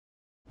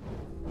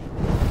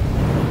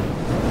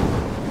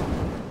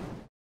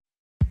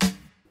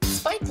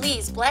Spike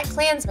Lee's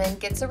BlacKkKlansman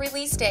gets a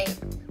release date.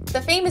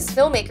 The famous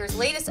filmmaker's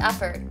latest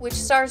effort, which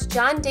stars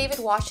John David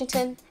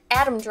Washington,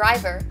 Adam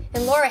Driver,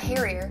 and Laura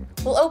Harrier,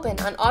 will open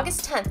on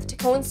August 10th to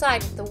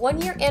coincide with the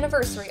one-year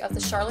anniversary of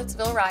the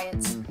Charlottesville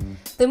riots.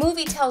 The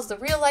movie tells the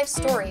real-life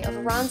story of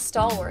Ron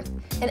Stallworth,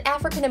 an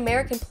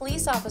African-American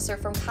police officer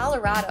from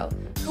Colorado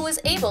who was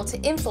able to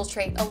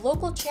infiltrate a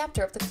local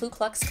chapter of the Ku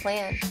Klux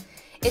Klan.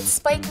 It's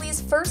Spike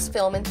Lee's first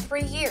film in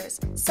 3 years,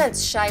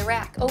 since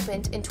Chi-Raq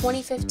opened in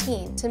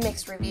 2015 to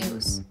mixed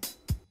reviews.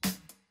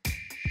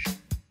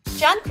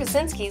 John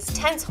Krasinski's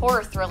tense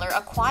horror thriller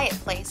A Quiet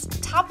Place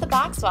topped the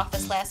box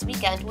office last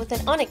weekend with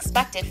an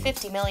unexpected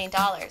 $50 million,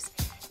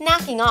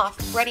 knocking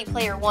off Ready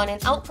Player One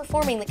and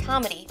outperforming the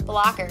comedy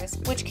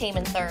Blockers, which came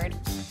in third.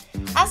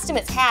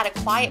 Estimates had A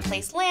Quiet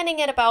Place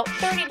landing at about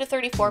 30 to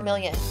 34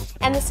 million,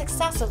 and the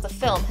success of the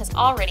film has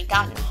already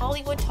gotten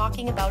Hollywood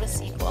talking about a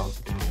sequel.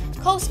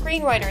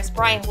 Co-screenwriters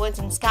Brian Woods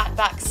and Scott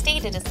Beck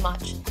stated as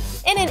much.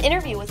 In an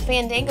interview with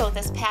Fandango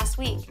this past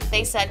week,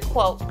 they said,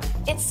 quote,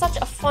 "It's such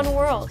a fun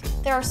world.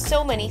 There are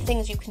so many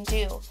things you can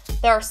do.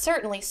 There are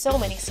certainly so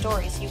many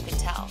stories you could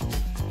tell."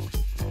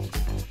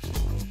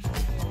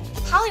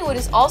 Hollywood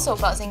is also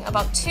buzzing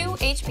about 2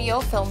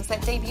 HBO films that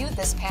debuted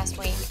this past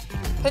week.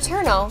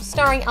 Paterno,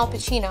 starring Al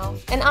Pacino,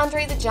 and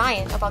Andre the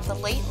Giant about the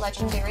late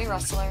legendary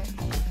wrestler.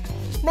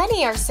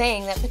 Many are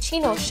saying that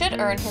Pacino should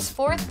earn his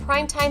 4th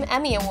Primetime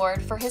Emmy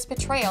Award for his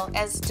portrayal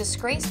as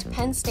disgraced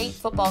Penn State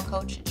football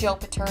coach Joe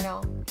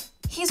Paterno.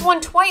 He's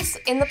won twice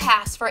in the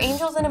past for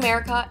Angels in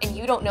America and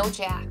You Don't Know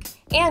Jack,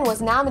 and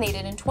was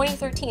nominated in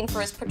 2013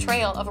 for his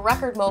portrayal of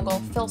record mogul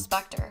Phil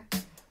Spector.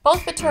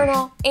 Both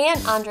Paterno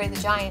and Andre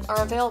the Giant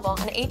are available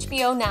on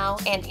HBO Now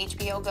and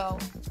HBO Go.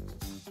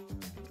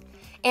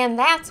 And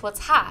that's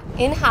what's hot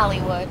in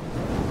Hollywood.